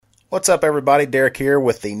What's up, everybody? Derek here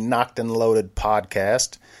with the Nocked and Loaded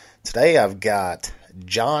podcast. Today I've got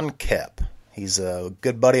John Koepp. He's a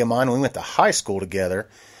good buddy of mine. We went to high school together,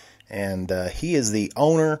 and he is the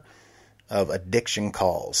owner of Addiction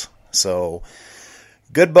Calls. So,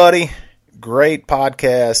 good buddy, great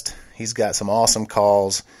podcast. He's got some awesome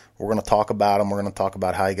calls. We're going to talk about him. We're going to talk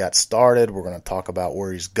about how he got started. We're going to talk about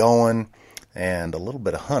where he's going and a little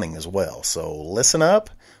bit of hunting as well. So, listen up.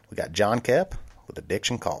 We got John Koepp with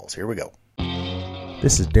Addiction Calls. Here we go.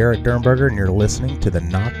 This is Derek Dirnberger, and you're listening to the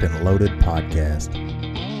Nocked and Loaded podcast.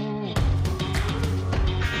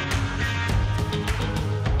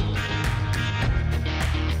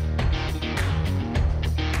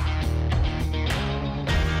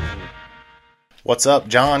 What's up,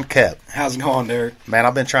 John Koepp? How's it going, Derek? Man,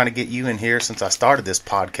 I've been trying to get you in here since I started this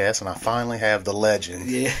podcast, and I finally have the legend.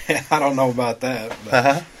 Yeah, I don't know about that.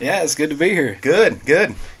 But yeah, it's good to be here. Good.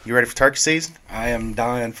 You ready for turkey season? I am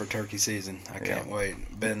dying for turkey season. I can't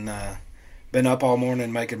wait. Been up all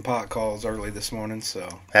morning making pot calls early this morning. So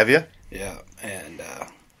Have you? Yeah, and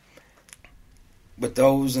with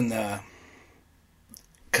those and the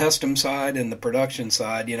custom side and the production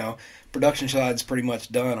side, production side's pretty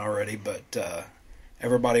much done already, but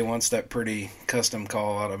everybody wants that pretty custom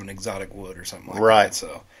call out of an exotic wood or something like that.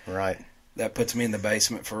 So that puts me in the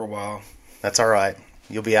basement for a while. That's all right.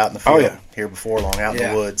 You'll be out in the field here before long, out in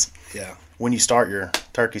the woods. Yeah. When you start your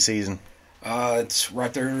turkey season? It's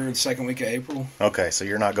right there the second week of April. Okay, so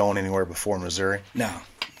you're not going anywhere before Missouri? No.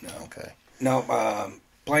 Okay. No,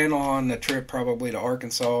 plan on a trip probably to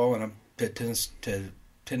Arkansas and to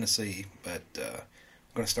Tennessee, but I'm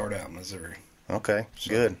going to start out in Missouri. Okay,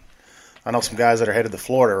 good. I know some guys that are headed to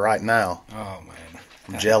Florida right now. Oh, man.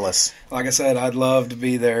 I'm jealous. Like I said, I'd love to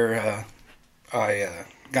be there. I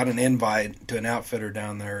got an invite to an outfitter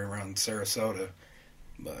down there around Sarasota,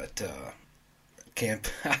 but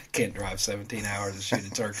I can't drive 17 hours to shoot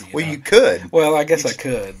a turkey. Well, you could. Well, I guess I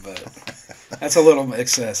could, but that's a little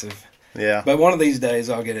excessive. Yeah. But one of these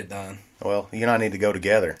days I'll get it done. Well, you and I need to go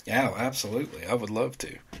together. Yeah, absolutely. I would love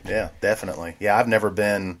to. Yeah, definitely. Yeah, I've never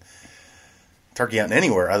been turkey hunting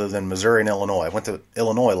anywhere other than Missouri and Illinois. I went to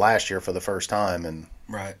Illinois last year for the first time, and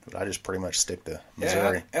I just pretty much stick to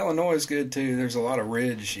Missouri. Yeah, Illinois is good too. There's a lot of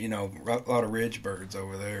ridge, a lot of ridge birds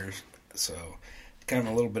over there, so kind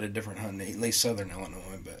of a little bit of different hunting, at least southern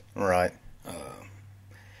Illinois. But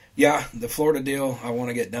yeah, the Florida deal I want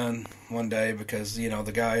to get done one day because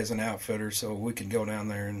the guy is an outfitter, so we can go down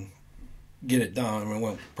there and get it done.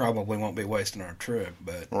 We probably won't be wasting our trip,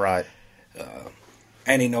 but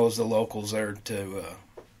and he knows the locals there to,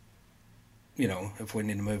 if we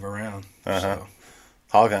need to move around. So.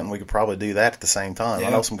 Hog hunting, we could probably do that at the same time. Yeah. I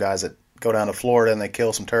know some guys that go down to Florida and they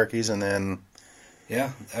kill some turkeys and then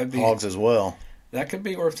hogs as well. That could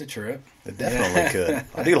be worth the trip. It definitely could.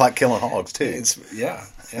 I do like killing hogs too. Yeah.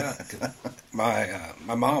 My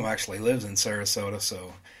mom actually lives in Sarasota,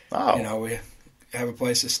 so we have a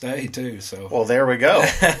place to stay too. So there we go.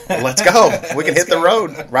 Well, let's go. We can hit the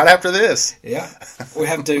road right after this. Yeah, we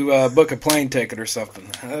have to book a plane ticket or something.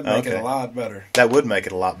 That'd make it a lot better. That would make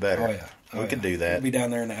it a lot better. Oh yeah, we could do that. We'll be down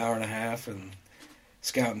there in an hour and a half and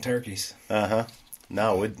scouting turkeys.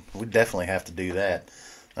 No, we'd definitely have to do that.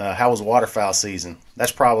 How was waterfowl season?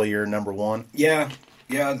 That's probably your number one. Yeah.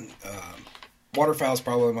 Waterfowl is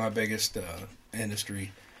probably my biggest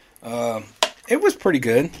industry. It was pretty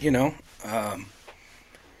good,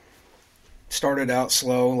 started out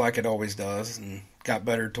slow like it always does and got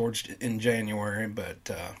better in January, but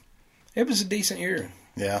it was a decent year.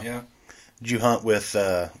 Yeah. Did you hunt with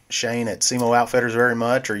Shane at SEMO Outfitters very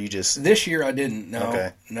much, or you just... This year I didn't, no.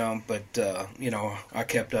 Okay. No, but, I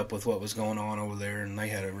kept up with what was going on over there, and they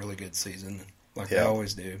had a really good season, like they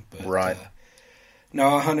always do. But, no,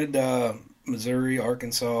 I hunted Missouri,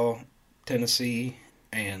 Arkansas, Tennessee,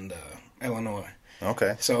 and Illinois.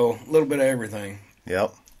 Okay. So, a little bit of everything.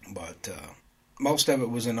 Yep. But most of it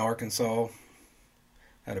was in Arkansas. I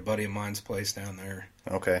had a buddy of mine's place down there.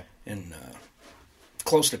 Okay. In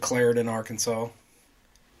close to Clarendon, Arkansas,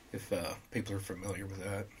 if people are familiar with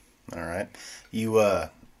that. All right. You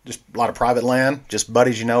just a lot of private land, just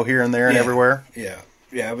buddies here and there and everywhere? Yeah,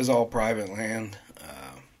 it was all private land,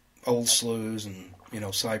 old sloughs and,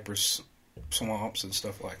 cypress swamps and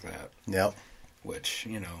stuff like that. Yep. Which,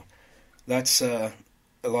 that's a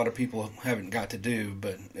lot of people haven't got to do,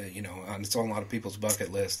 but, it's on a lot of people's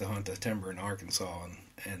bucket list to hunt the timber in Arkansas,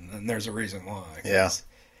 and there's a reason why. Yeah.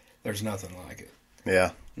 There's nothing like it.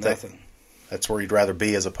 Yeah. Nothing. That's where you'd rather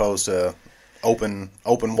be as opposed to open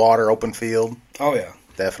water, open field. Oh, yeah.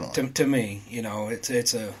 Definitely. To me,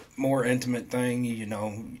 it's a more intimate thing.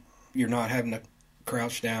 You're not having to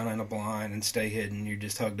crouch down in a blind and stay hidden. You're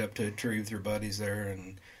just hugged up to a tree with your buddies there,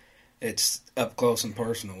 and it's up close and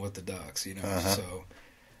personal with the ducks, you know. So,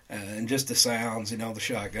 and just the sounds, you know, the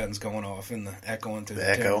shotguns going off and the echoing through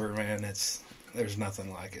the timber, man. There's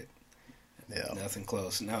nothing like it. Yeah, nothing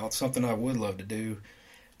close. Now, something I would love to do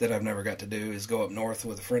that I've never got to do is go up north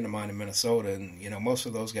with a friend of mine in Minnesota, and you know, most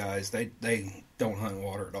of those guys they don't hunt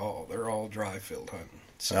water at all. They're all dry field hunting.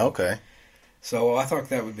 So, okay. So I thought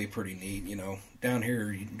that would be pretty neat. You know, down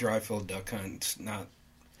here, dry field duck hunt's not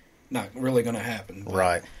really going to happen.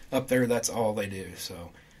 Right. Up there, that's all they do.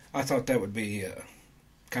 So I thought that would be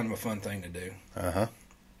kind of a fun thing to do.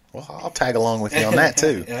 Well, I'll tag along with you on that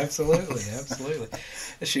too. Absolutely.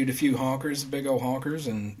 They shoot a few honkers, big old honkers,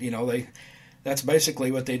 and you know that's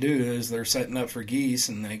basically what they do is they're setting up for geese,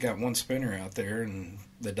 and they got one spinner out there, and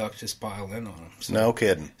the ducks just pile in on them. So, no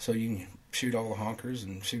kidding. So you can shoot all the honkers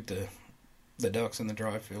and shoot the ducks in the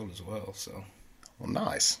dry field as well. So, well,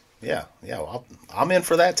 nice. Yeah. Well, I'm in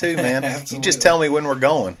for that too, man. Absolutely. You just tell me when we're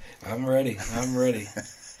going. I'm ready.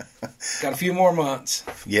 Got a few more months.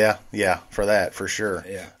 Yeah, for that, for sure.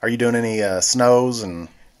 Yeah. Are you doing any snows and?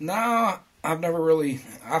 No,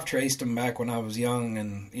 I've traced them back when I was young,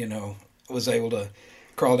 and you know, was able to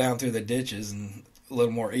crawl down through the ditches, and a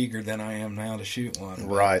little more eager than I am now to shoot one.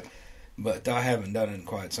 Right. But I haven't done it in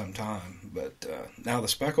quite some time. But now the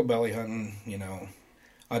speckle belly hunting, you know,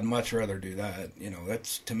 I'd much rather do that. You know,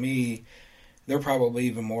 that's, to me, they're probably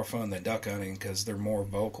even more fun than duck hunting because they're more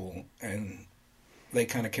vocal, and they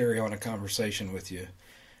kind of carry on a conversation with you.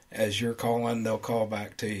 As you're calling, they'll call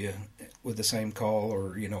back to you with the same call,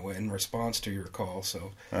 or, you know, in response to your call.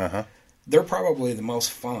 So they're probably the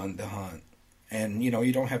most fun to hunt. And, you know,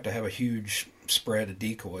 you don't have to have a huge spread of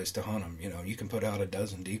decoys to hunt them. You know, you can put out a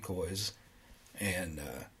dozen decoys and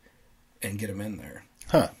get them in there.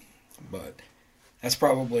 But that's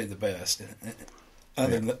probably the best,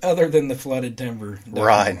 other than the flooded timber.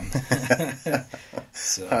 Right.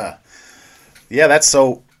 So. Yeah, that's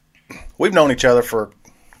so. We've known each other for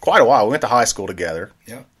quite a while. We went to high school together.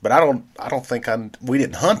 Yeah. But I don't think we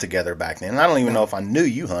didn't hunt together back then. I don't even know if I knew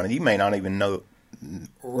you hunted. You may not even know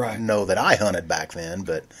that I hunted back then.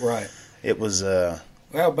 But it was.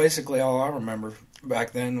 Well, basically all I remember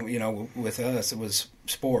back then, you know, with us, it was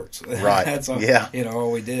sports. Right. That's all, yeah. You know,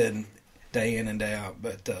 all we did day in and day out.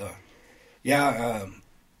 But you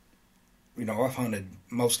know, I've hunted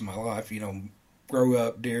most of my life. You know, grew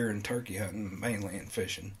up deer and turkey hunting mainly, and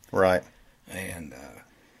fishing. Right. And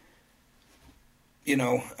you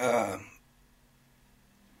know,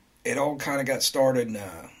 it all kind of got started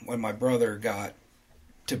when my brother got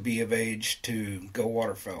to be of age to go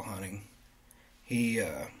waterfowl hunting.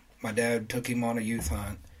 My dad took him on a youth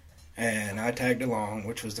hunt, and I tagged along,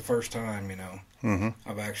 which was the first time, you know,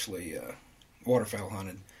 I've actually waterfowl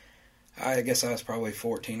hunted. I guess I was probably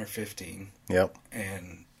 14 or 15. Yep.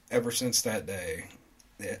 And ever since that day,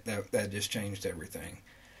 that just changed everything.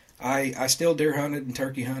 I still deer hunted and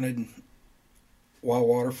turkey hunted while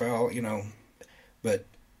waterfowl, you know, but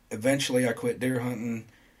eventually I quit deer hunting.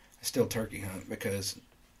 I still turkey hunt because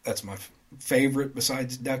that's my favorite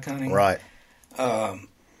besides duck hunting. Right.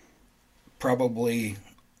 Probably,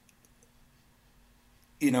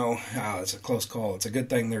 you know, it's a close call. It's a good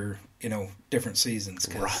thing they're, you know, different seasons,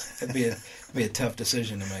 because it'd be a tough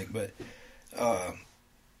decision to make. But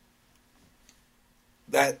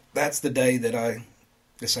that's the day that I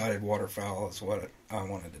decided waterfowl is what I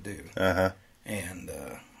wanted to do. And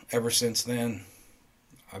ever since then,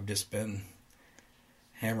 I've just been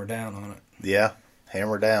hammered down on it. Yeah,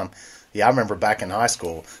 hammered down. Yeah, I remember back in high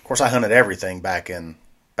school. Of course, I hunted everything back in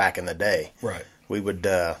the day. Right. We would,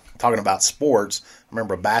 talking about sports, I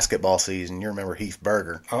remember a basketball season. You remember Heath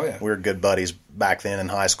Berger. Oh, yeah. We were good buddies back then in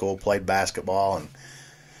high school, played basketball, and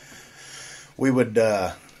we'd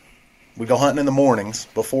go hunting in the mornings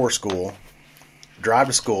before school, drive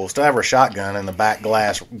to school, still have our shotgun in the back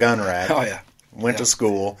glass gun rack. Oh, yeah. Went to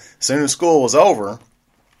school. As soon as school was over,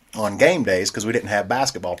 on game days, because we didn't have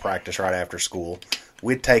basketball practice right after school,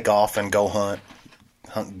 we'd take off and go hunt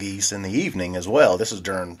geese in the evening as well. This was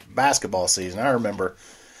during basketball season. I remember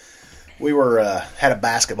we had a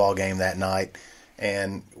basketball game that night,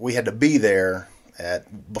 and we had to be there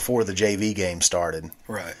before the JV game started.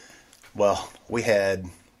 Right. Well, we had,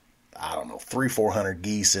 I don't know, 300-400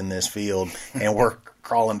 geese in this field, and we're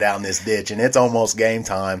crawling down this ditch, and it's almost game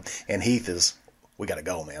time, and Heath is, we got to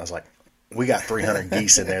go, man. I was like, we got 300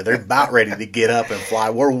 geese in there. They're about ready to get up and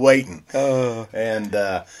fly. We're waiting. And,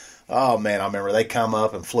 oh, man, I remember they come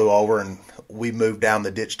up and flew over, and we moved down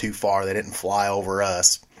the ditch too far. They didn't fly over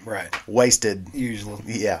us. Right. wasted. Usually.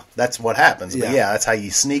 Yeah, that's what happens. But yeah, that's how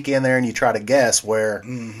you sneak in there and you try to guess where,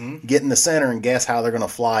 get in the center and guess how they're going to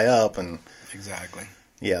fly up. And exactly.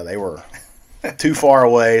 Yeah, they were too far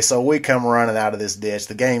away, so we come running out of this ditch.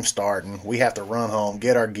 The game's starting. We have to run home,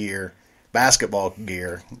 get our gear, basketball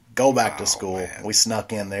gear, go back to school. Man. We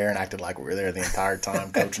snuck in there and acted like we were there the entire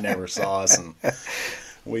time. Coach never saw us, and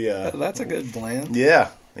we. That's a good plan. Yeah.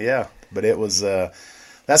 But it was.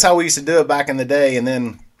 That's how we used to do it back in the day, and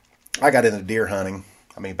then I got into deer hunting.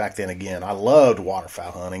 I mean, back then again, I loved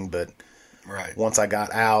waterfowl hunting, but once I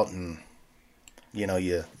got out and you're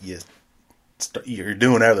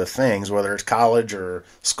doing other things, whether it's college or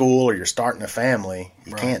school or you're starting a family,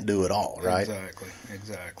 you can't do it all, right?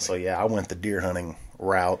 Exactly. So yeah, I went the deer hunting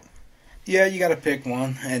route. Yeah, you got to pick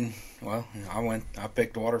one, and I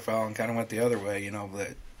picked waterfowl and kind of went the other way,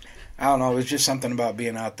 but I don't know, it was just something about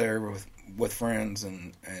being out there with friends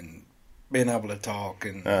and being able to talk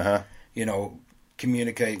and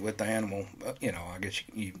communicate with the animal. I guess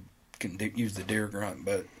you can use the deer grunt,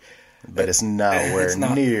 but it's nowhere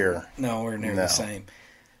near the same.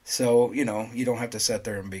 So, you don't have to sit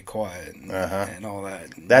there and be quiet and all that.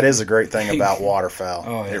 That is a great thing about waterfowl.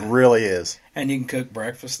 Oh, yeah. It really is. And you can cook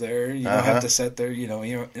breakfast there. You don't have to sit there,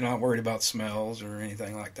 you're not worried about smells or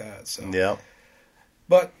anything like that. So yeah.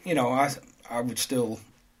 But, I would still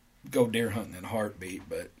go deer hunting in a heartbeat.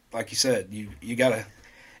 But like you said, you got to,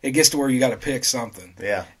 it gets to where you got to pick something.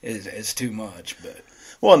 Yeah. It's too much, but.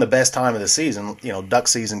 Well, and the best time of the season, duck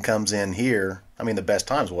season comes in here. I mean, the best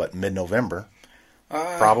time is what, mid-November?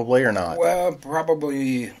 Probably or not? Well,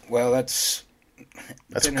 probably. Well, that's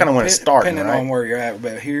kind of when it's starting, depending on where you're at.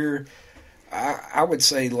 But here, I would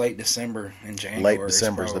say late December and January. Late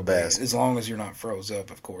December is the best, as long as you're not froze up,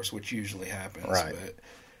 of course, which usually happens. Right.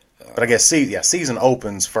 But I guess season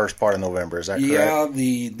opens first part of November. Is that correct? Yeah,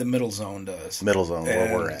 the middle zone does. Middle zone,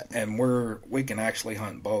 where we're at, and we can actually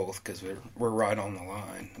hunt both because we're right on the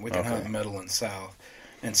line. We can hunt middle and south,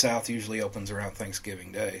 and south usually opens around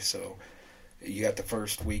Thanksgiving Day. So you got the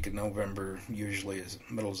first week of November usually is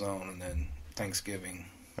middle zone, and then Thanksgiving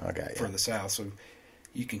for the south. So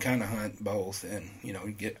you can kind of hunt both, and you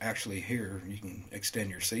get actually here you can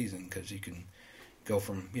extend your season because you can go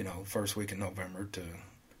from first week in November to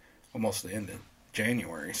almost the end of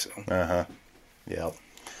January. So. Yep.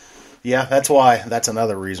 Yeah, that's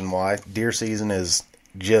another reason why deer season is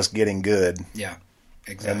just getting good. Yeah,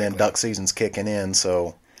 exactly. And then duck season's kicking in,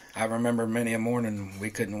 so. I remember many a morning we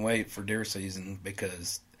couldn't wait for deer season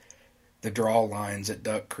because the draw lines at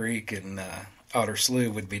Duck Creek and Otter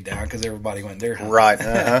Slough would be down because everybody went deer hunting. Right.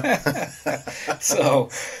 So,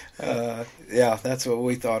 that's what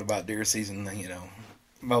we thought about deer season.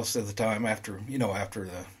 Most of the time after the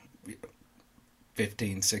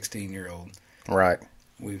 15, 16-year-old. Right.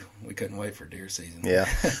 We couldn't wait for deer season. Yeah.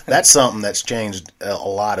 That's something that's changed a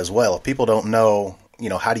lot as well. If people don't know,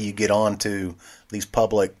 how do you get on to these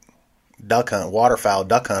public waterfowl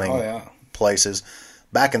duck hunting places.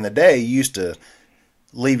 Back in the day, you used to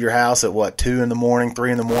leave your house at 2 in the morning,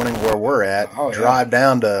 3 in the morning where we're at, drive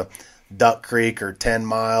down to Duck Creek or 10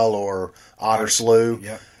 Mile or Otter Slough.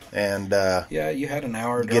 Yeah. And you had an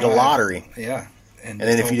hour drive. Get a lottery. Yeah. And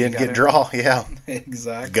then if you didn't get draw,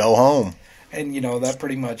 exactly, go home. And that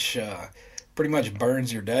pretty much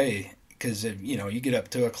burns your day because you get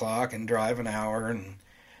up 2 o'clock and drive an hour and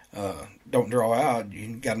don't draw out.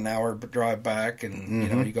 You got an hour drive back,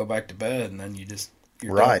 and you go back to bed, and then you're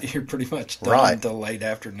pretty much done until late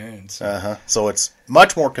afternoon. So. So it's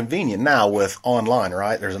much more convenient now with online,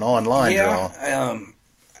 right? There's an online draw.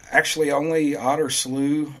 Actually, only Otter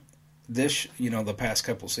Slough. The past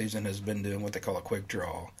couple seasons has been doing what they call a quick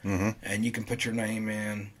draw, and you can put your name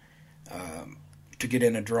in to get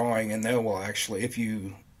in a drawing, and they will actually, if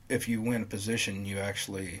you win a position, you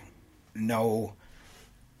actually know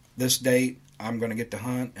this date I'm going to get to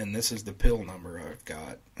hunt, and this is the pill number I've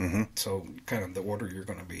got. So kind of the order you're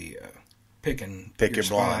going to be picking. Pick your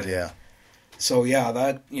spot. blind, yeah. So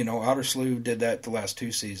that Otter Slough did that the last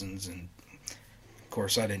 2 seasons, and of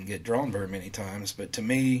course I didn't get drawn very many times, but to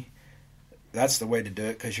me, that's the way to do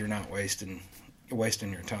it because you're not wasting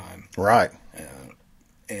your time. Right.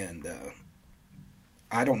 And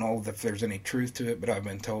I don't know if there's any truth to it, but I've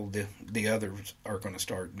been told the others are going to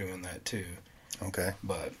start doing that too. Okay.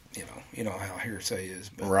 But you know how hearsay is.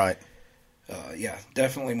 But, right.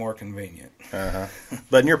 Definitely more convenient.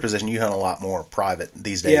 But in your position, you hunt a lot more private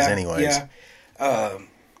these days, anyways. Yeah.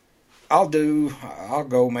 I'll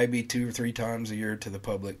go maybe 2 or 3 times a year to the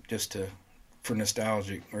public just for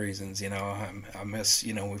nostalgic reasons. I miss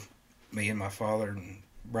me and my father and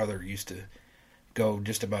brother used to go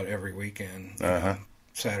just about every weekend,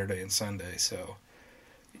 Saturday and Sunday. So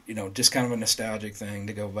just kind of a nostalgic thing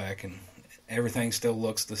to go back, and everything still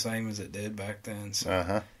looks the same as it did back then.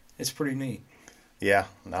 So it's pretty neat. Yeah.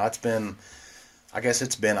 No, I guess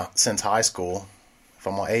it's been since high school. If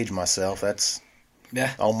I'm gonna age myself, that's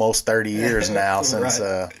almost 30 years now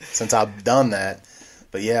since I've done that.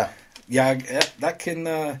 But yeah, that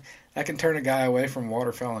can turn a guy away from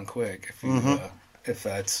waterfowling quick if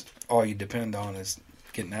that's all you depend on is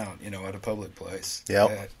getting out, at a public place.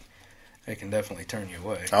 Yep. It can definitely turn you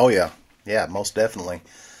away. Oh yeah, most definitely.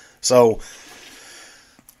 So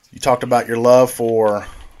you talked about your love for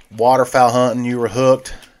waterfowl hunting. You were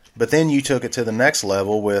hooked, but then you took it to the next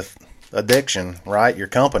level with addiction, right? Your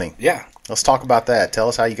company. Yeah. Let's talk about that. Tell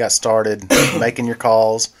us how you got started making your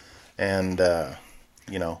calls, and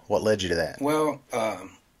what led you to that. Well,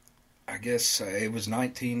 I guess it was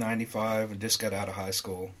 1995. I just got out of high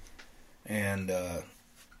school, and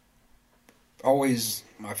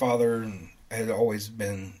my father had always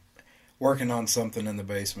been working on something in the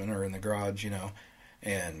basement or in the garage,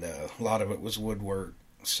 and a lot of it was woodwork.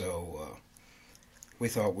 So we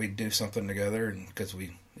thought we'd do something together, and because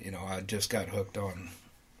I just got hooked on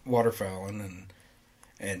waterfowling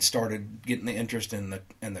and started getting the interest in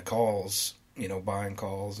the calls, buying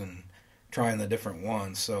calls and trying the different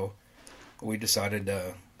ones. So we decided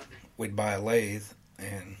we'd buy a lathe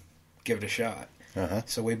and give it a shot.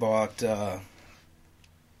 So we bought.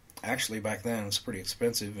 Actually, back then it was pretty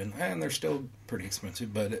expensive, and they're still pretty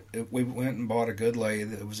expensive. But we went and bought a good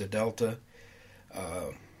lathe. It was a Delta,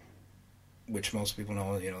 which most people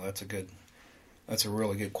know. That's a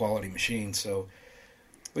really good quality machine. So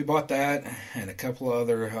we bought that and a couple of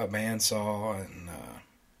other bandsaw and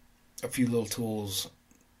a few little tools,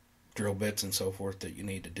 drill bits and so forth that you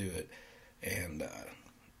need to do it, and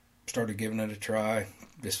started giving it a try.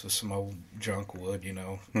 This was some old junk wood,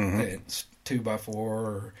 It's 2x4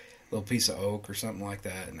 or a little piece of oak or something like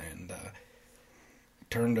that, and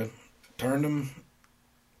turned them.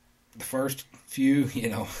 The first few,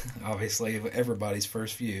 obviously everybody's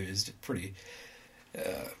first few is pretty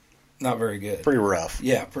not very good. Pretty rough.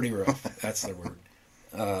 Yeah, pretty rough. That's the word.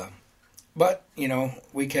 But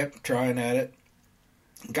we kept trying at it.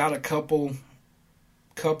 Got a couple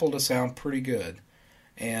to sound pretty good,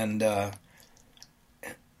 and I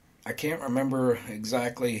can't remember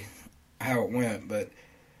exactly how it went, but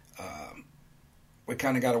we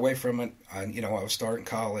kind of got away from it. I was starting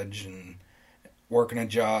college and working a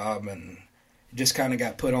job, and just kind of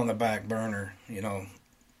got put on the back burner,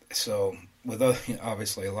 So with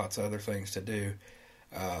obviously lots of other things to do,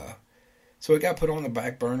 so it got put on the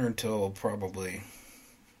back burner until probably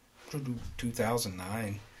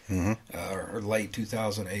 2009 or late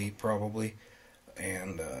 2008 probably,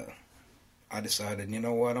 and I decided, I'm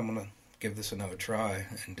going to give this another try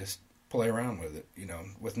and just play around with it,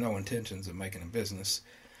 with no intentions of making a business.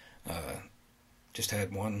 Just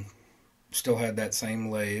had one, still had that same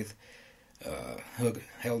lathe,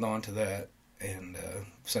 held on to that, and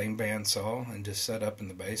same bandsaw, and just set up in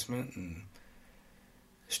the basement and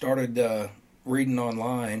started reading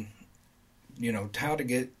online, how to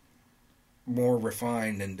get more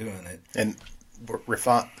refined in doing it. And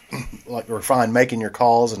refined making your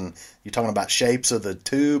calls, and you're talking about shapes of the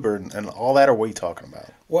tube and all that, or what are you talking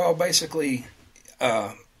about? Well, basically,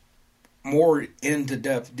 more into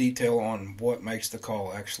depth detail on what makes the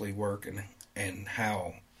call actually work and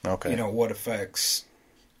how. Okay. What affects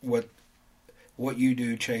what you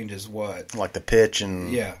do changes what. Like the pitch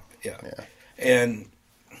and yeah. And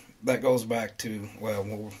that goes back to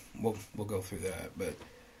we'll go through that, but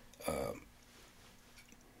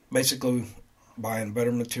basically buying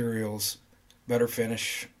better materials, better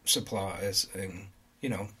finish supplies, and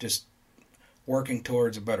just working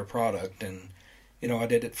towards a better product. And I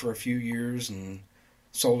did it for a few years and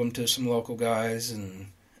sold them to some local guys, and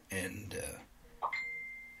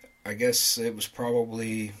I guess it was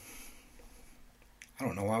probably, I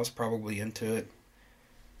was probably into it,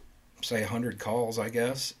 say 100 calls, I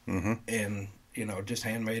guess, and just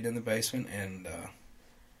handmade in the basement, and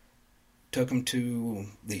took them to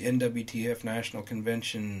the NWTF National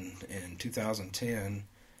Convention in 2010.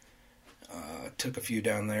 Took a few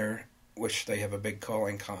down there, which they have a big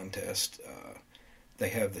calling contest. They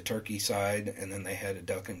have the turkey side, and then they had a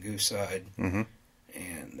duck and goose side.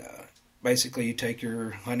 And basically, you take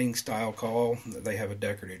your hunting style call. They have a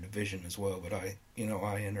decorative division as well, but I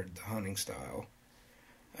entered the hunting style.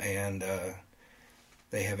 And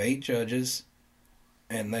they have 8 judges,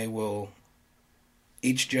 and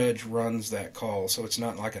each judge runs that call, so it's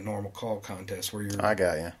not like a normal call contest where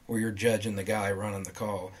you're judging the guy running the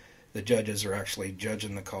call. The judges are actually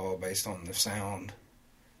judging the call based on the sound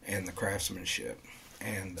and the craftsmanship.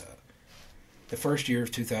 And the first year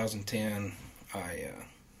of 2010, I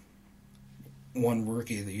won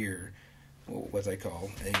Rookie of the Year, what they call,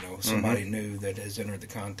 somebody new that has entered the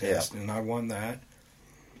contest, and I won that.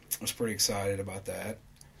 I was pretty excited about that,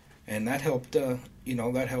 and that helped.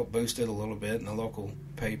 That helped boost it a little bit in the local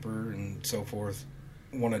paper and so forth.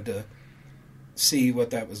 Wanted to see what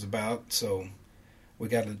that was about, so we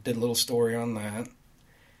did a little story on that,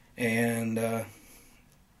 and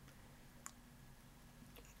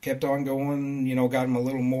kept on going. Got them a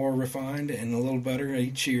little more refined and a little better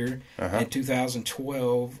each year. In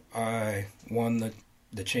 2012, I won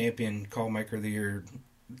the champion call maker of the year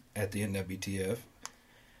at the NWTF,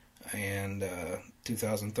 and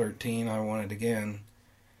 2013 I won it again,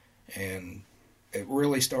 and it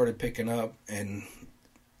really started picking up. And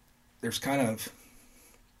there's kind of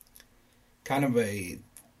a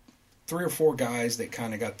 3 or 4 guys that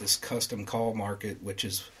kind of got this custom call market, which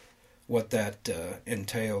is what that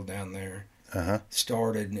entailed down there.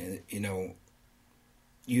 Started,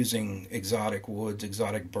 using exotic woods,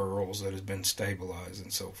 exotic burls that has been stabilized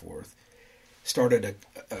and so forth. Started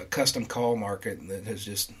a custom call market that has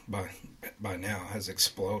just by now has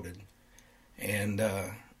exploded, and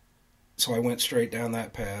so I went straight down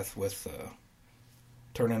that path with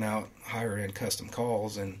turning out higher end custom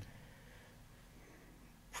calls, and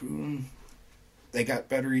they got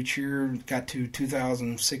better each year. Got to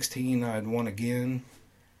 2016, I'd won again,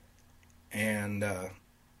 and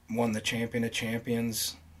won the Champion of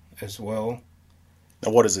Champions as well.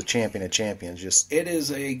 Now, what is a Champion of Champions? It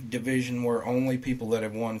is a division where only people that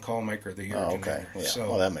have won Call Maker of the Year can enter. Yeah. So,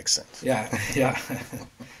 well, that makes sense. Yeah.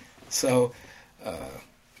 So,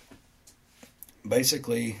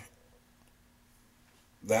 basically,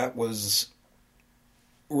 that was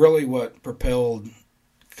really what propelled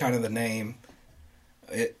kind of the name.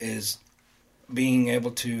 It is being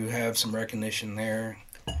able to have some recognition there,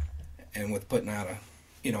 and with putting out a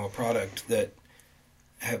product that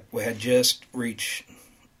had just reached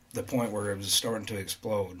the point where it was starting to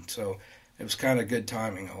explode. So it was kind of good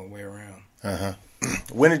timing all the way around.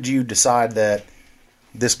 When did you decide that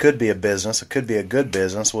this could be a business? It could be a good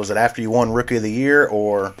business. Was it after you won Rookie of the Year,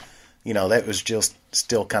 or that was just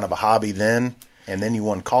still kind of a hobby then, and then you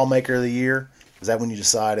won Call Maker of the Year? Is that when you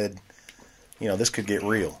decided, this could get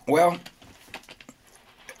real? Well,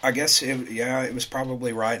 I guess it was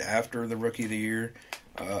probably right after the Rookie of the Year.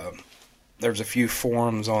 There's a few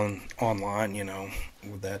forums online,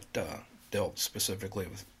 that dealt specifically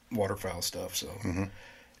with waterfowl stuff. So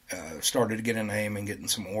started to get a name and getting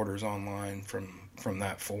some orders online from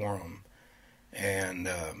that forum. And,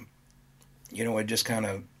 it just kind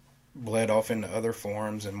of bled off into other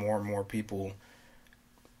forums, and more people,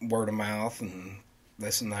 word of mouth and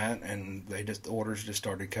this and that. And the orders just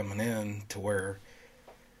started coming in to where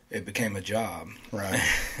it became a job. Right.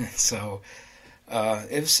 So...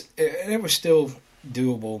 it was still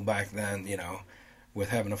doable back then, with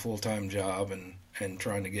having a full-time job and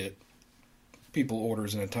trying to get people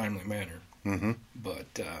orders in a timely manner.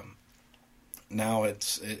 But now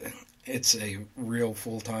it's a real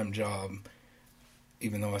full-time job,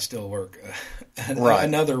 even though I still work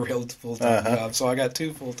another real full-time job. So I got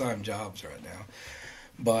 2 full-time jobs right now.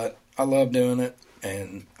 But I love doing it,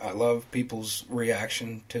 and I love people's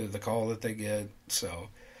reaction to the call that they get. So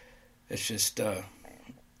it's just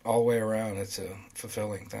all the way around, it's a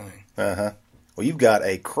fulfilling thing. Well, you've got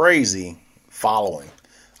a crazy following.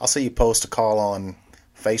 I'll see you post a call on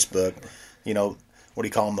Facebook. What do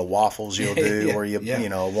you call them? The waffles you'll do, where you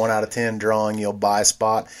 1 out of 10 drawing, you'll buy a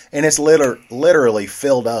spot, and it's literally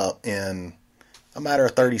filled up in a matter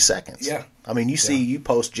of 30 seconds. Yeah. I mean, you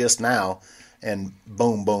post just now, and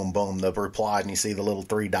boom, boom, boom, the reply, and you see the little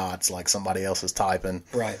 3 dots like somebody else is typing.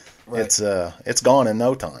 Right. It's gone in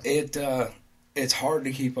no time. It's hard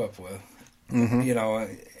to keep up with, and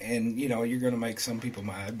you're going to make some people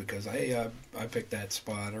mad because, hey, I picked that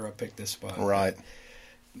spot, or I picked this spot. Right.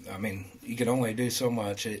 I mean, you can only do so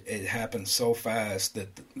much. It happens so fast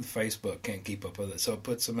that Facebook can't keep up with it, so it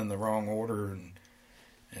puts them in the wrong order, and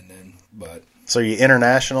then. But so you're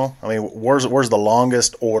international. I mean, where's the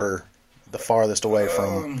longest order, the farthest away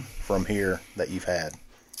from here that you've had?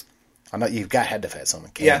 I know you've had to have had some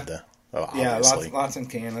in Canada. Yeah, lots in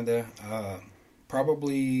Canada.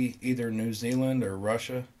 Probably either New Zealand or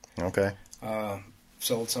Russia. Okay.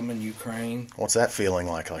 Sold some in Ukraine. What's that feeling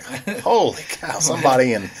like? Like, holy cow,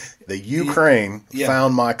 somebody in the Ukraine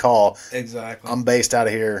found my call. Exactly. I'm based out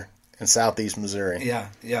of here in southeast Missouri. Yeah.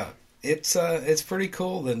 It's pretty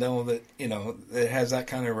cool to know that, it has that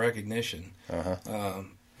kind of recognition.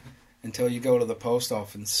 Until you go to the post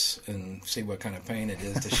office and see what kind of pain it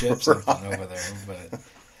is to ship something over there. But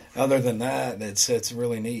other than that, it's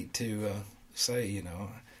really neat to say,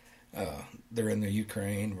 they're in the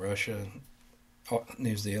Ukraine, Russia,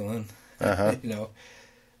 New Zealand, Uh-huh.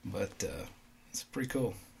 but it's pretty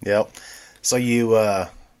cool. Yep. So you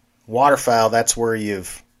waterfowl, that's where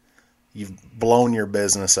you've blown your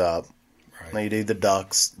business up. Right. Now you do the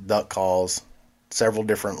duck calls, several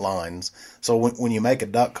different lines. So when you make a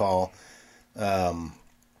duck call, the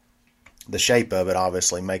shape of it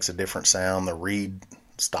obviously makes a different sound. The reed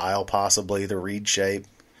style, possibly the reed shape.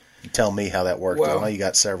 You tell me how that works. Well, I know you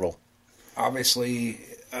got several. Obviously,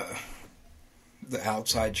 the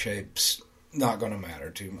outside shape's not going to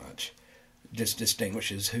matter too much. Just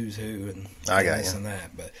distinguishes who's who and this and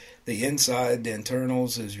that. But the inside, the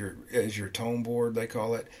internals is your tone board, they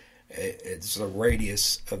call it. It's the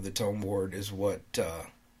radius of the tone board is what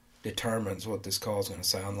determines what this call is going to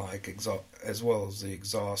sound like, as well as the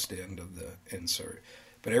exhaust end of the insert.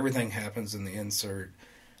 But everything happens in the insert,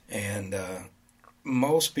 and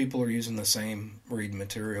most people are using the same reed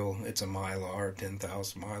material. It's a Mylar,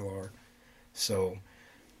 10,000 Mylar, so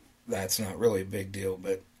that's not really a big deal,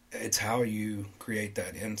 but it's how you create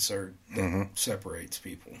that insert that separates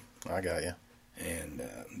people. I got you. And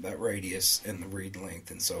that radius and the reed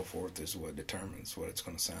length and so forth is what determines what it's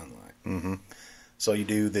going to sound like. Mm-hmm. So you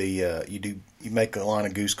do you make a line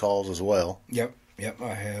of goose calls as well. Yep.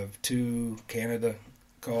 I have 2 Canada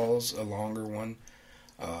calls, a longer one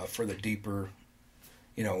for the deeper,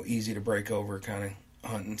 easy to break over kind of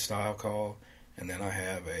hunting style call, and then I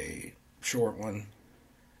have a short one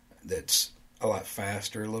that's a lot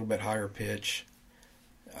faster, a little bit higher pitch.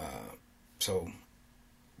 So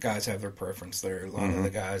guys have their preference there. A lot of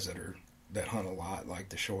the guys that hunt a lot like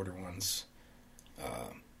the shorter ones.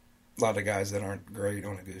 A lot of guys that aren't great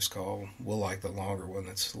on a goose call will like the longer one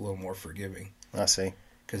that's a little more forgiving. I see.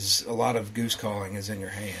 Because a lot of goose calling is in your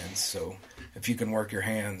hands, so if you can work your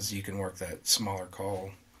hands, you can work that smaller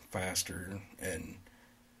call faster and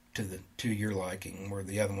to your liking, where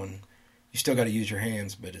the other one, you still got to use your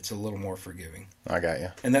hands, but it's a little more forgiving. I got you.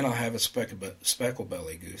 And then I'll have a speckle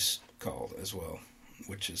belly goose call as well,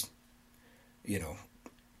 which is,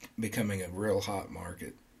 becoming a real hot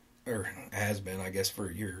market, or has been, I guess, for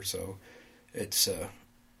a year or so. It's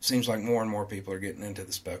seems like more and more people are getting into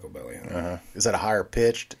the speckle belly hunting. Uh-huh. Is that a higher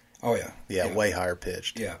pitched? Oh yeah. Yeah, way higher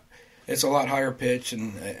pitched. Yeah, it's a lot higher pitch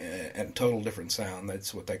and a total different sound.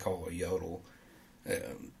 That's what they call a yodel.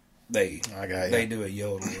 They do a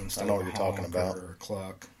yodel instead of a honk or a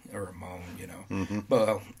cluck or a moan,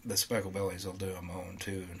 But the speckle bellies will do a moan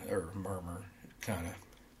too, or a murmur, kind of.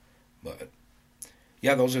 But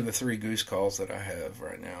yeah, those are the 3 goose calls that I have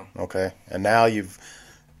right now. Okay, and now you're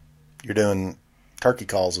doing turkey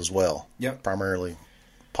calls as well. Yep, primarily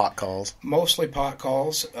pot calls. Mostly pot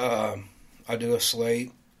calls. I do a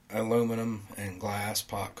slate, aluminum, and glass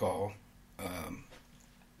pot call.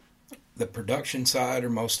 The production side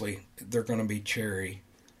they're going to be cherry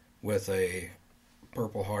with a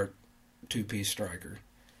Purple Heart 2-piece striker.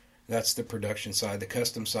 That's the production side. The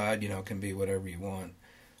custom side, can be whatever you want.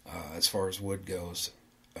 As far as wood goes,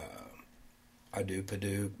 I do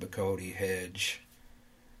Paduke, Bacote, Hedge,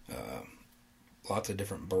 lots of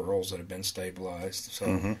different burls that have been stabilized.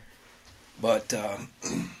 So, but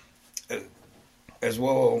as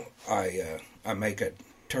well, I make a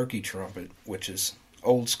turkey trumpet, which is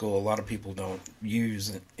old school. A lot of people don't use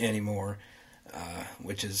it anymore,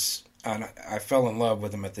 which is I fell in love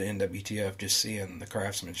with them at the NWTF, just seeing the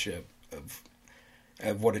craftsmanship of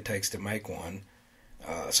what it takes to make one.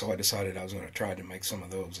 So I decided I was going to try to make some of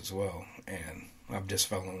those as well, and I've just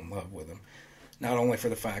fallen in love with them. Not only for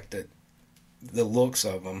the fact that the looks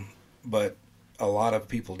of them, but a lot of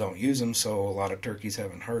people don't use them, so a lot of turkeys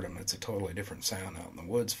haven't heard them. It's a totally different sound out in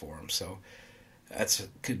the woods for them, so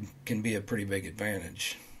can be a pretty big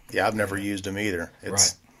advantage. Yeah, I've never used them either.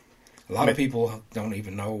 Right. A lot of people don't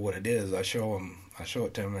even know what it is. I show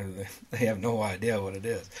it to them, and they have no idea what it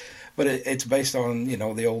is. But it's based on,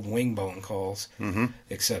 the old wing bone calls,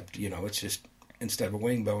 except, it's just, instead of a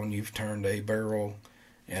wing bone, you've turned a barrel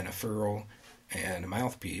and a ferrule and a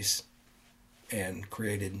mouthpiece and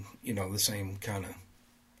created, the same kind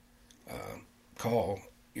of call.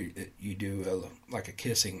 You do like a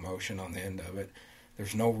kissing motion on the end of it.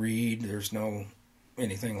 There's no reed, there's no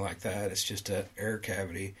anything like that. It's just an air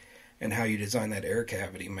cavity, and how you design that air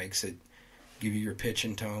cavity makes it give you your pitch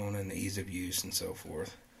and tone and the ease of use and so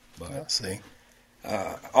forth. But I see.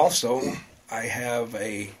 Also, I have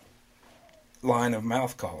a line of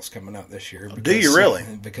mouth calls coming out this year. Do you really?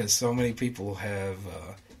 Because so many people have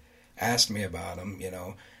asked me about them,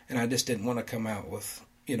 and I just didn't want to come out with,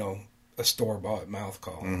 a store-bought mouth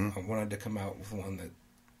call. I wanted to come out with one that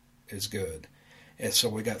is good. And so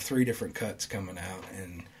we got 3 different cuts coming out,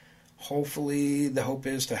 and hopefully the hope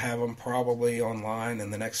is to have them probably online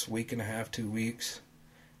in the next week and a half, 2 weeks,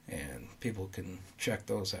 and people can check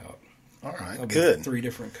those out. All right, There'll good. be 3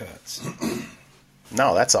 different cuts.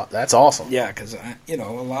 No, that's awesome. Yeah, because a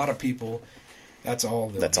lot of people, that's all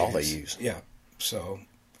they use. Yeah, so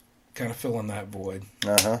kind of filling that void.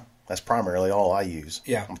 That's primarily all I use.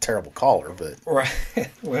 Yeah, I'm a terrible caller, but right.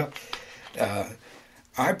 Well,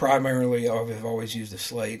 I primarily have always used a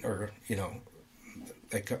slate, or a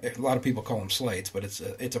lot of people call them slates, but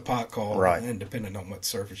it's a pot call, right? And depending on what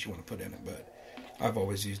surface you want to put in it, but I've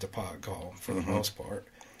always used a pot call for the most part.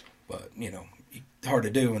 But hard to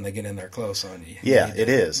do when they get in there close on you. Yeah, it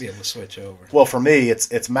is. Be able to switch over. Well, for me,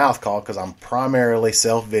 it's mouth call because I'm primarily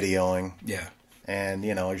self-videoing. Yeah. And,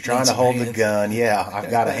 you're trying to hold the gun. Yeah, I've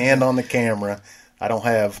got a hand on the camera. I don't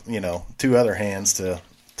have, 2 other hands to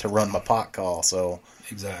run my pot call. So,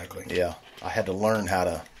 exactly. Yeah, I had to learn how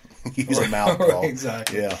to use a mouth call.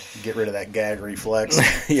 Exactly. Yeah, get rid of that gag reflex.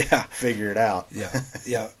 Yeah. Figure it out. Yeah,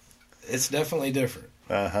 yeah. It's definitely different.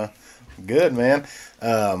 Good, man.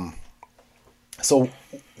 So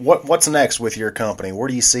what's next with your company? Where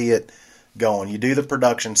do you see it going? You do the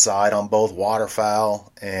production side on both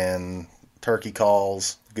waterfowl and turkey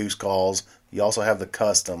calls, goose calls. You also have the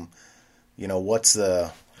custom. What's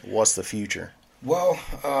the future? Well,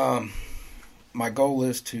 my goal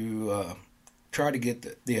is to try to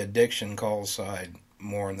get the addiction call side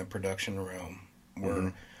more in the production realm,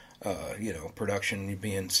 where production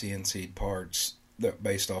being CNC parts that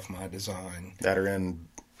based off my design that are in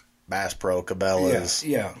Bass Pro, Cabela's,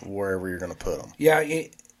 wherever you're going to put them. Yeah,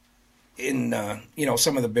 in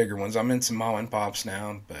some of the bigger ones. I'm in some mom and pops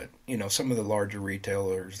now, but some of the larger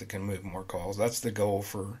retailers that can move more calls. That's the goal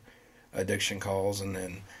for addiction calls, and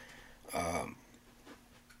then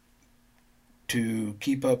to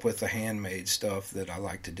keep up with the handmade stuff that I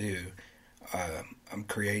like to do, I'm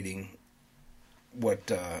creating what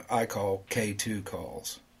I call K2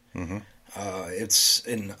 calls. It's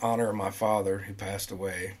in honor of my father who passed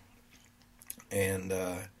away. And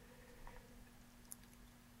I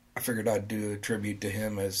figured I'd do a tribute to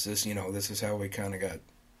him as this, this is how we kind of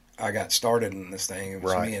I got started in this thing. It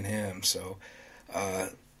was me and him. So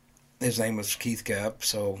his name was Keith Koepp,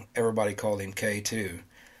 so everybody called him K2.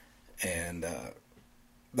 And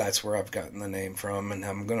that's where I've gotten the name from. And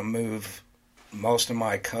I'm going to move most of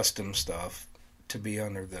my custom stuff to be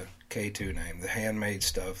under the K2 name. The handmade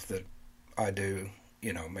stuff that I do,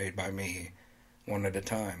 made by me, one at a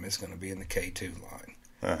time, is going to be in the K2 line.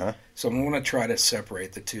 So I'm going to try to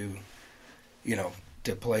separate the two,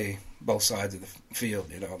 to play both sides of the field,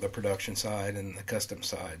 the production side and the custom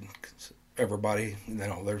side. 'Cause everybody,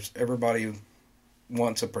 everybody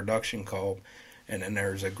wants a production call, and then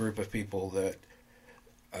there's a group of people that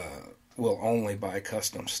will only buy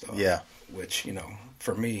custom stuff. Yeah. Which,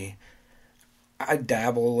 for me, I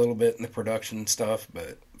dabble a little bit in the production stuff,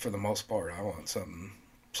 but for the most part, I want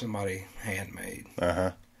somebody handmade.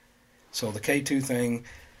 So the K2 thing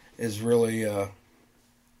is really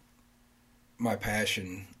my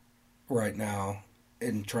passion right now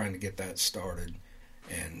in trying to get that started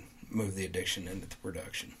and move the addiction into the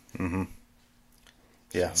production.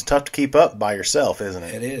 Yeah, so it's tough to keep up by yourself, isn't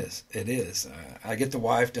it? It is. I get the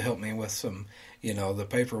wife to help me with some, the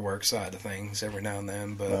paperwork side of things every now and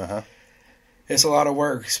then, but it's a lot of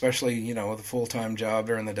work, especially, with a full-time job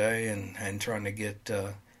during the day and trying to get,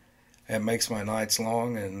 it makes my nights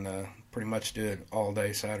long, and pretty much do it all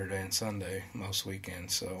day Saturday and Sunday most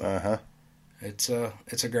weekends. So it's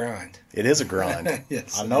a grind. It is a grind.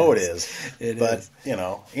 Yes, I know it is. But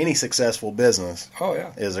any successful business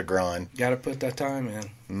is a grind. Got to put that time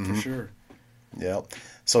in for sure. Yeah.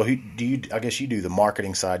 So I guess you do the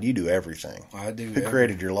marketing side. You do everything. I do. Who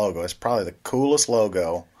created your logo? It's probably the coolest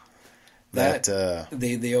logo.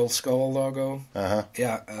 The old skull logo.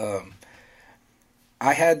 Yeah.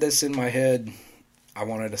 I had this in my head. I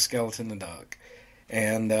wanted a skeleton duck,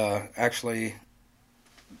 and actually,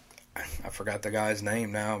 I forgot the guy's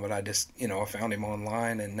name now, but I just I found him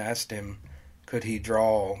online and asked him, could he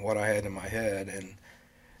draw what I had in my head,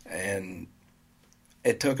 and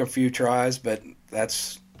it took a few tries, but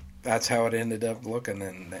that's how it ended up looking,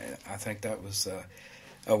 and I think that was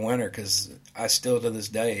a winner, because I still to this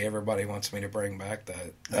day everybody wants me to bring back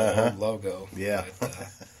that old logo. Yeah. But,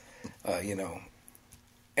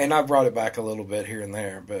 and I brought it back a little bit here and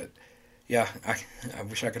there, but yeah, I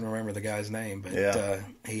wish I could remember the guy's name, but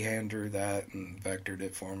he hand drew that and vectored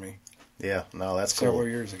it for me. Yeah, no, that's several cool.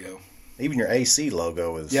 years ago. Even your AC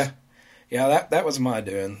logo is. Yeah, that was my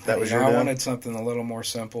doing. That was I wanted something a little more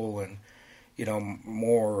simple and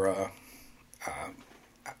more.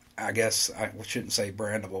 I guess I shouldn't say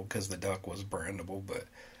brandable, because the duck was brandable, but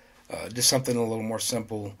just something a little more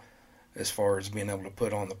simple as far as being able to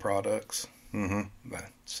put on the products. Mm-hmm. But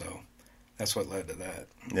so that's what led to that.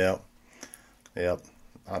 Yep. Yep.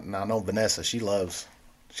 I know Vanessa. She loves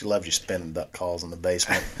you spinning duck calls in the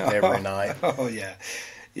basement every night. Oh yeah,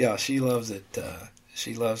 yeah. She loves it.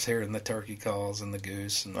 She loves hearing the turkey calls and the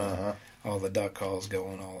goose and all the duck calls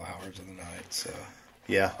going all hours of the night. So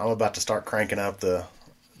yeah, I'm about to start cranking up the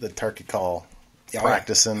turkey call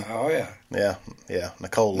practicing. Oh yeah. Yeah.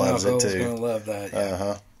 Nicole loves it too. Nicole's gonna love that.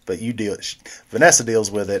 Yeah. But Vanessa deals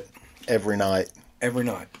with it every night. Every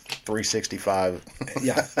night. 365.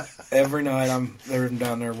 Yeah. Every night they're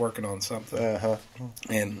down there working on something.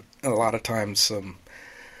 And a lot of times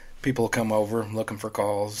people come over looking for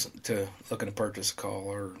calls, looking to purchase a call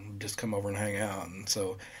or just come over and hang out. And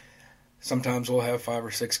so sometimes we'll have 5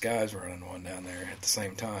 or 6 guys running one down there at the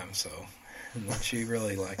same time. So she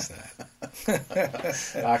really likes that.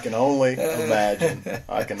 I can only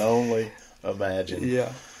imagine.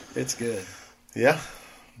 Yeah. It's good. Yeah.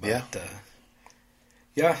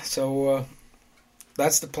 So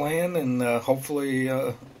that's the plan, and hopefully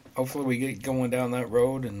we get going down that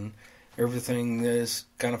road, and everything is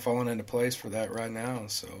kind of falling into place for that right now.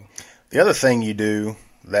 So the other thing you do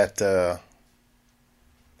that I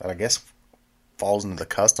guess falls into the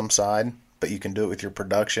custom side, but you can do it with your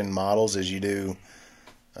production models, is you do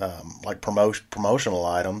like promotional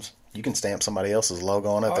items. You can stamp somebody else's logo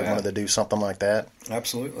on it if they wanted to do something like that.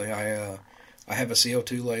 Absolutely. I have a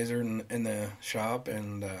CO2 laser in the shop,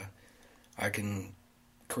 and I can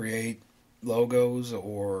create logos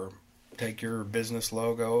or take your business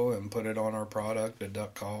logo and put it on our product, a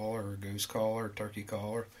duck call or a goose call or a turkey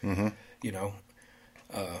call or, kind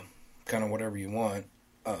of whatever you want.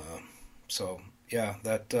 So, yeah,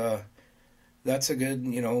 that's a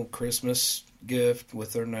good, Christmas gift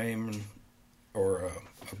with their name or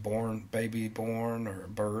a baby born or a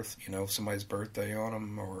birth, somebody's birthday on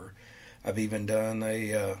them. Or I've even done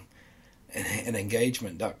an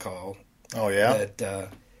engagement duck call. Oh yeah. That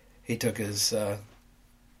he took his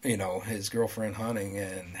his girlfriend hunting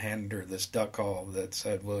and handed her this duck call that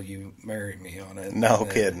said, "Will you marry me?" on it. No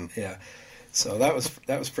kidding. Yeah. So that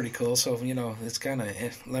was pretty cool. So it's kind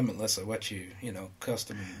of limitless of what you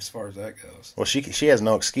custom as far as that goes. Well, she has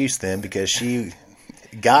no excuse then, because she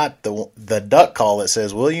got the duck call that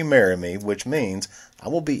says, "Will you marry me?" which means I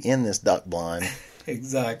will be in this duck blind.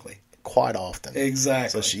 Exactly. Quite often.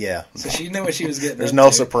 Exactly. So she knew what she was getting. There's no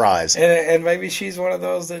surprise. And maybe she's one of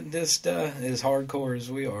those that just as hardcore as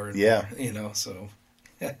we are. Yeah. So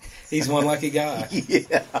he's one lucky guy.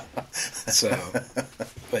 Yeah. So,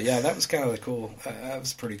 but yeah, that was kind of cool. That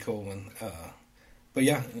was pretty cool. And but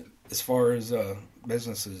yeah, as far as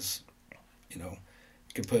businesses, you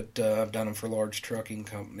could put. I've done them for large trucking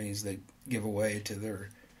companies that give away to their.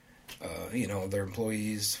 Their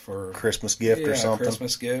employees for Christmas gift or something.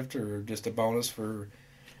 Christmas gift or just a bonus for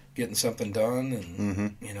getting something done,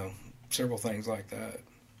 and several things like that.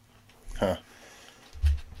 Huh.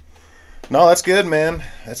 No, that's good, man.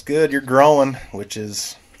 That's good. You're growing, which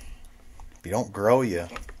is, if you don't grow, you're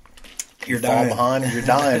dying. Fall behind and you're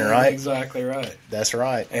dying, right? Exactly right. That's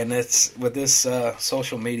right. And it's with this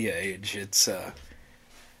social media age, it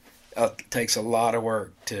takes a lot of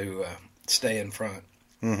work to stay in front.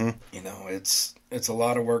 Mm-hmm. It's a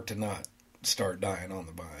lot of work to not start dying on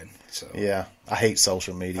the vine. So yeah, I hate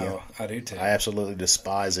social media. Oh, I do too. I absolutely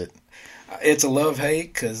despise it. It's a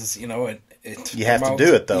love-hate because you have to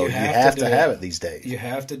do it though. You have to have it these days. You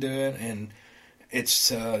have to do it, and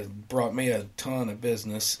it's brought me a ton of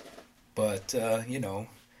business. But I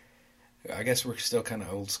guess we're still kind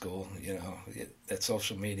of old school. That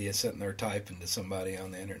social media sitting there typing to somebody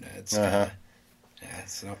on the internet. It's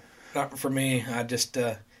it's not for me. I just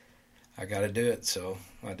I got to do it, so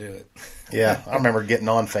I do it. Yeah, I remember getting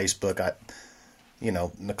on Facebook.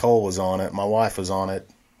 Nicole was on it. My wife was on it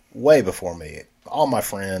way before me. All my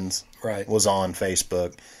friends was on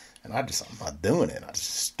Facebook, and I'm not doing it. I'm just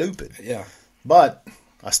stupid. Yeah. But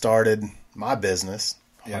I started my business.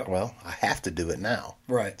 I'm like, well, I have to do it now.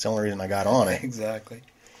 Right. It's the only reason I got on it. Exactly.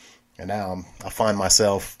 And now I find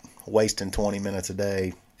myself wasting 20 minutes a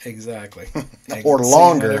day. Exactly. Or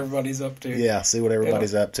longer. See what everybody's up to. Yeah, see what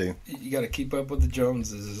everybody's up to. You got to keep up with the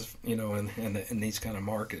Joneses, in these kind of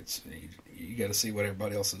markets. You got to see what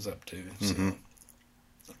everybody else is up to. So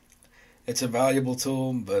it's a valuable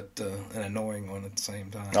tool, but an annoying one at the same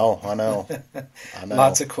time. Oh, I know.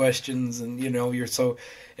 Lots of questions, and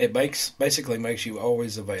it basically makes you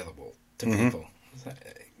always available to people.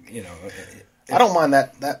 I don't mind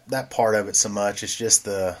that part of it so much. It's just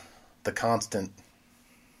the constant.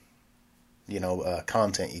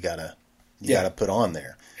 Content you gotta put on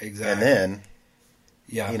there. Exactly. And then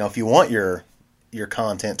Yeah. If you want your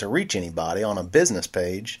content to reach anybody on a business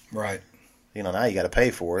page, right. Now you got to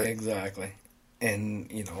pay for it. Exactly.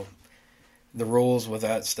 And, the rules with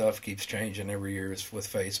that stuff keeps changing every year with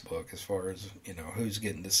Facebook as far as, who's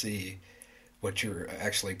getting to see what you're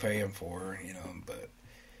actually paying for, but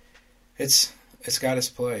it's got its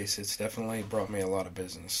place. It's definitely brought me a lot of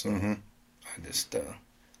business. So I just,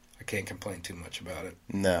 I can't complain too much about it.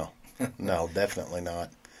 No, definitely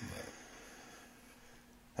not.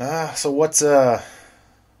 So what's, where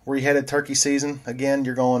you headed turkey season? Again,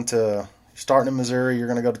 you're starting in Missouri, you're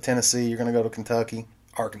going to go to Tennessee, you're going to go to Kentucky.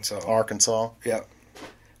 Arkansas. Yeah.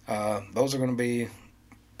 Those are going to be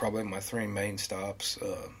probably my 3 main stops.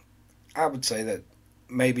 I would say that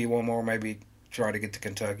maybe one more, maybe try to get to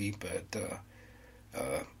Kentucky, but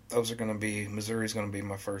those are going to be, Missouri's going to be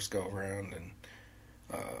my first go around, and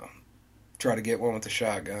try to get one with the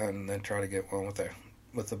shotgun, and then try to get one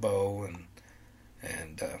with the bow,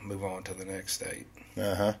 and move on to the next state.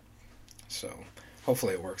 So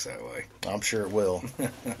hopefully it works that way. I'm sure it will.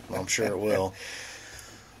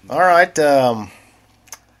 All right. Let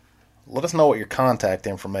us know what your contact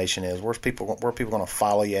information is. Where people going to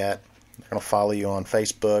follow you at? They're going to follow you on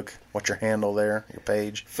Facebook. What's your handle there? Your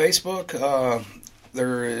page? Facebook.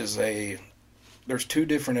 There's 2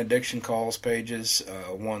 different addiction calls pages.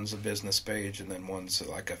 One's a business page, and then one's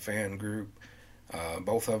like a fan group.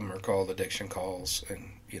 Both of them are called addiction calls,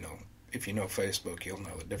 and if you know Facebook, you'll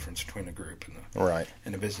know the difference between a group and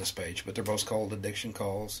a business page. But they're both called addiction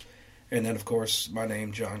calls. And then, of course, my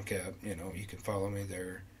name, John Koepp. You can follow me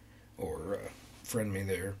there or friend me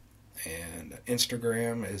there. And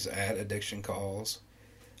Instagram is @AddictionCalls.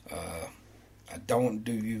 I don't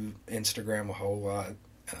do Instagram a whole lot,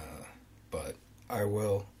 but I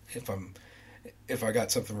will. If I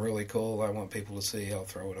got something really cool I want people to see, I'll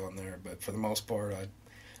throw it on there. But for the most part,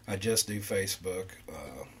 I just do Facebook.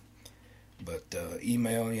 But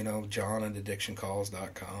email,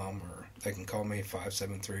 john@addictioncalls.com, or they can call me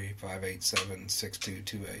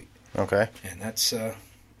 573-587-6228. Okay. And that's, and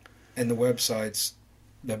the website's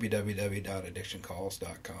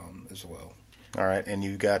www.addictioncalls.com as well. All right. And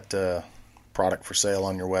you've got product for sale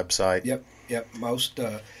on your website? Yep. Most,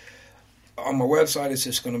 on my website, it's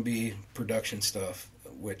just going to be production stuff,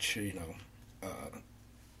 which,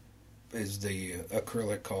 is the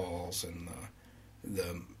acrylic calls and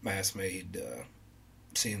the mass-made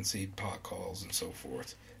CNC pot calls and so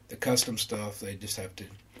forth. The custom stuff, they just have to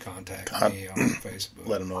contact me on Facebook.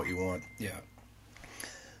 Let them know what you want. Yeah.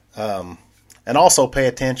 And also pay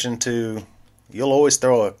attention to, you'll always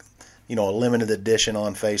throw a limited edition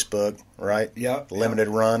on Facebook, right? Yep. Limited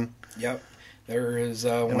run. Yep. There is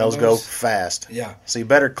one and those go fast. Yeah. So you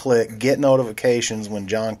better click get notifications when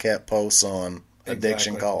John Koepp posts on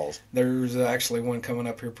Addiction Calls. There's actually one coming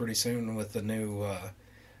up here pretty soon with the new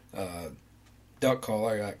duck call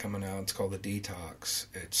I got coming out. It's called the Detox.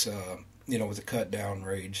 It's with the cut down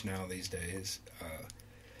rage now these days.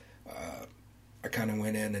 I kind of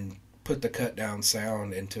went in and put the cut down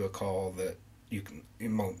sound into a call that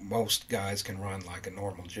most guys can run like a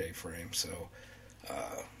normal J frame. So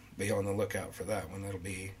be on the lookout for that one. That'll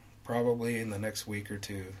be probably in the next week or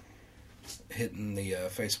two, hitting the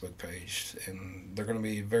Facebook page, and they're going to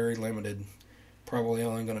be very limited. Probably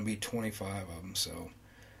only going to be 25 of them. So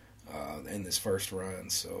in this first run,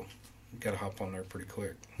 so you got to hop on there pretty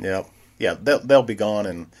quick. Yep. Yeah, they'll be gone,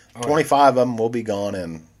 and 25 of them will be gone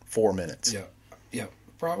in 4 minutes. Yeah.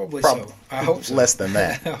 Probably so. I hope so. Less than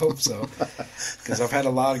that. I hope so. Because I've had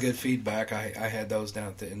a lot of good feedback. I had those down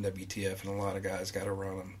at the NWTF, and a lot of guys got to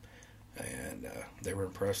run them, and they were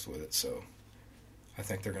impressed with it. So I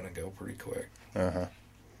think they're going to go pretty quick.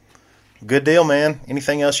 Good deal, man.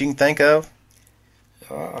 Anything else you can think of?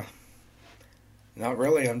 Not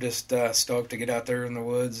really. I'm just stoked to get out there in the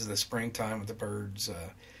woods in the springtime with the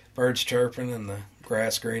birds chirping and the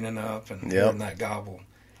grass greening up and hearing that gobble.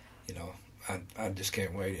 I just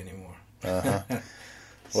can't wait anymore.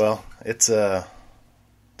 Well, it's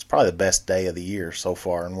probably the best day of the year so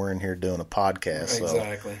far, and we're in here doing a podcast.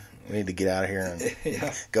 Exactly. So we need to get out of here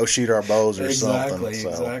and go shoot our bows or something.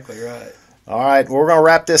 Exactly right. All right, we're going to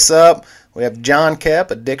wrap this up. We have John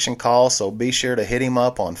Koepp, Addiction Calls, so be sure to hit him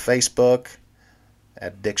up on Facebook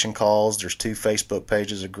at Addiction Calls. There's 2 Facebook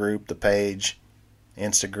pages, a group, the page,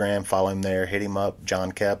 Instagram, follow him there. Hit him up,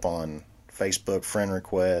 John Koepp, on Facebook, friend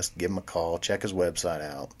request, give him a call, check his website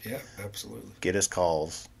out. Yeah, absolutely. Get his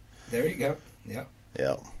calls. There you go. Yeah.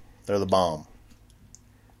 Yep. They're the bomb.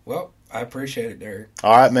 Well, I appreciate it, Derek.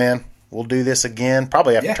 All right, man. We'll do this again,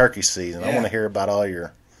 probably after turkey season. I want to hear about all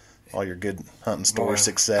your all your good hunting store Boy,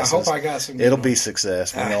 successes. I hope I got some good It'll ones. be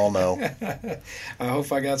success. We all know. I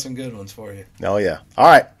hope I got some good ones for you. Oh, yeah. All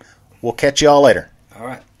right. We'll catch y'all later. All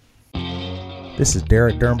right. This is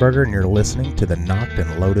Derek Dirnberger, and you're listening to the Nocked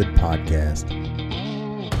and Loaded podcast.